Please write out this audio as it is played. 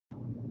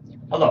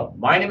Hello,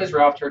 my name is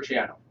Ralph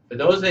Turchiano. For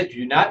those that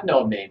do not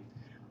know me,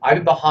 I've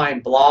been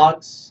behind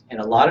blogs and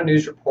a lot of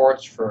news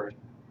reports for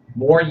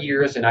more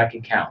years than I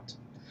can count.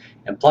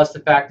 And plus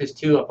the fact is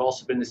too, I've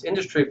also been in this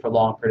industry for a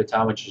long period of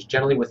time, which is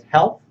generally with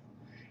health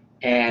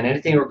and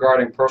anything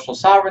regarding personal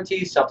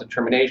sovereignty,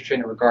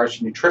 self-determination in regards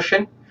to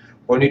nutrition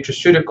or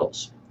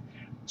nutraceuticals.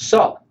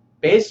 So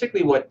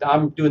basically what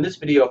I'm doing this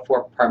video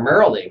for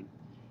primarily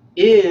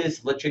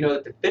is let you know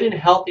that the Fit and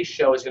Healthy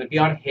show is going to be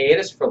on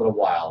hiatus for a little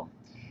while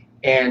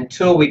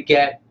until we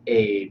get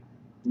a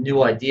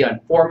new idea on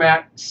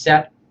format,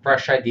 set,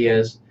 fresh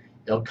ideas.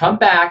 It'll come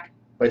back,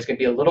 but it's going to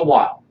be a little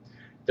while.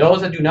 Those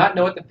that do not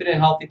know what the Fit and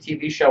Healthy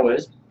TV show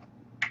is,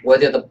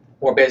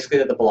 or basically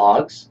the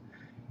blogs,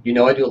 you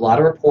know I do a lot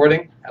of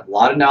reporting, have a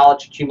lot of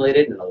knowledge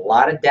accumulated and a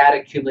lot of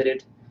data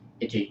accumulated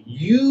into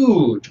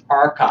huge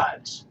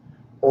archives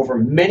over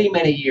many,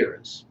 many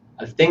years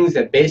of things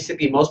that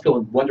basically most people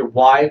wonder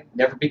why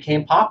never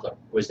became popular,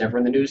 was never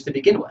in the news to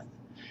begin with.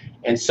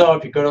 And so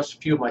if you go to a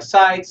few of my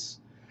sites,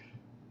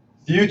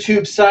 the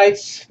YouTube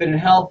sites, Fit and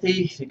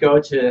Healthy, you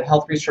go to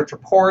Health Research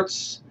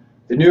Reports,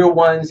 the newer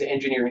ones,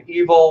 Engineering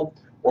Evil,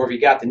 or if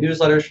you got the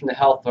newsletters from the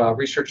Health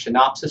Research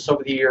Synopsis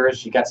over the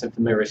years, you got some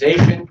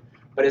familiarization.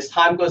 But as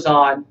time goes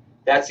on,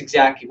 that's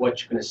exactly what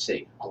you're going to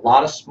see. A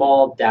lot of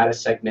small data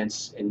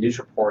segments and news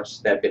reports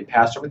that have been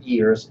passed over the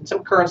years, and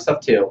some current stuff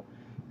too,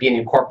 being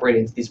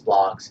incorporated into these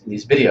blogs and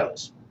these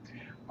videos.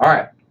 All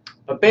right,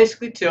 but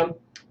basically too,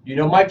 you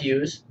know my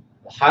views.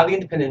 Highly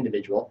independent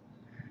individual,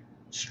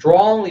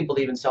 strongly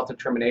believe in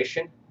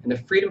self-determination and the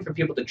freedom for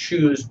people to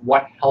choose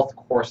what health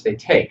course they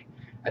take.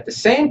 At the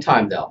same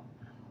time, though,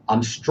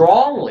 I'm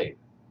strongly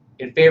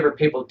in favor of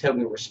people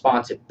taking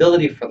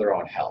responsibility for their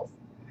own health.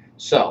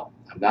 So,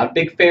 I'm not a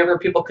big favor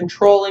of people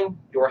controlling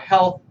your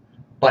health,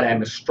 but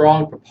I'm a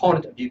strong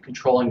proponent of you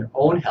controlling your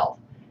own health.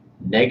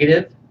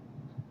 Negative,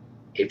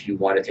 if you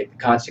want to take the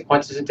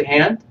consequences into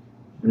hand,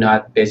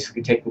 not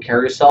basically taking care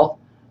of yourself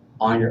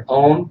on your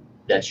own,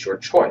 that's your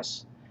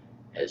choice.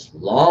 As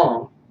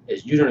long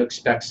as you don't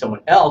expect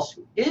someone else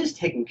who is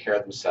taking care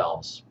of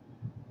themselves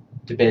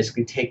to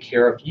basically take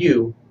care of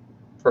you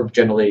for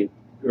generally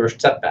your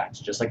setbacks.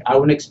 Just like I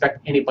wouldn't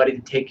expect anybody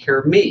to take care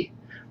of me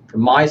for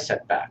my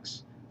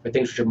setbacks, for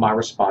things which are my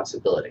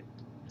responsibility.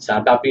 It's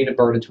not about being a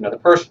burden to another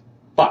person.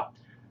 But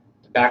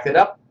to back that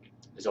up,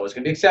 there's always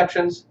going to be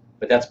exceptions,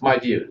 but that's my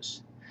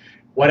views.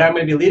 What I'm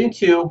going to be leading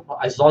to,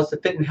 as well as the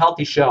Fit and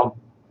Healthy show,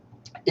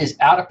 is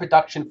out of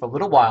production for a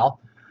little while,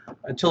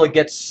 until it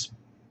gets,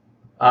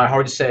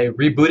 hard to say,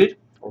 rebooted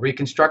or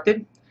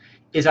reconstructed,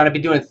 is I'm going to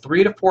be doing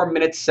 3 to 4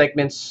 minute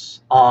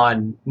segments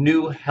on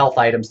new health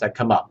items that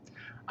come up.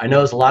 I know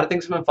there's a lot of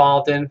things I'm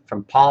involved in,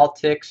 from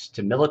politics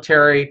to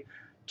military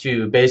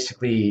to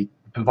basically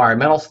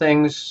environmental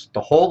things,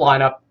 the whole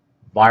lineup,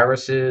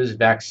 viruses,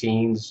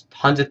 vaccines,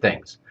 tons of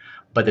things.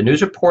 But the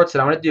news reports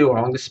that I'm going to do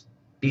are going to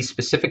be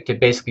specific to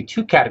basically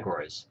 2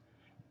 categories,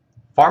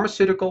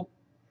 pharmaceutical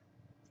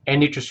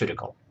and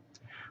nutraceutical.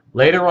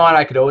 Later on,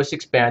 I could always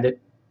expand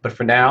it, but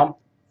for now,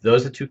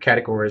 those are the 2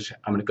 categories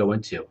I'm going to go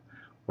into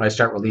when I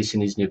start releasing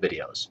these new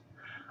videos.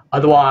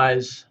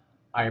 Otherwise,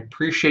 I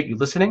appreciate you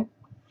listening.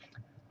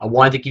 I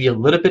wanted to give you a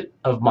little bit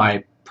of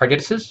my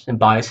prejudices and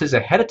biases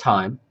ahead of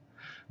time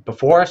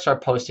before I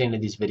start posting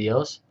these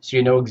videos, so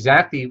you know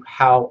exactly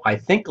how I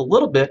think a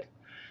little bit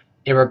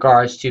in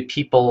regards to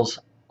people's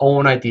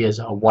own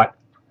ideas on what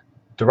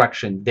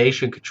direction they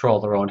should control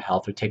their own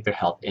health or take their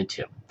health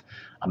into.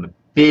 I'm a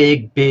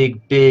big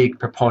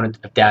proponent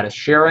of data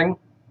sharing,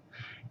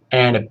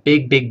 and a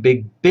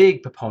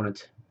big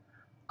proponent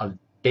of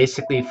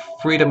basically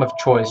freedom of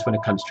choice when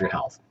it comes to your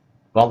health.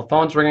 Well, the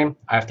phone's ringing.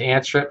 I have to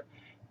answer it.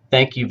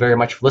 Thank you very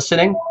much for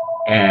listening,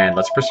 and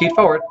let's proceed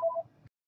forward.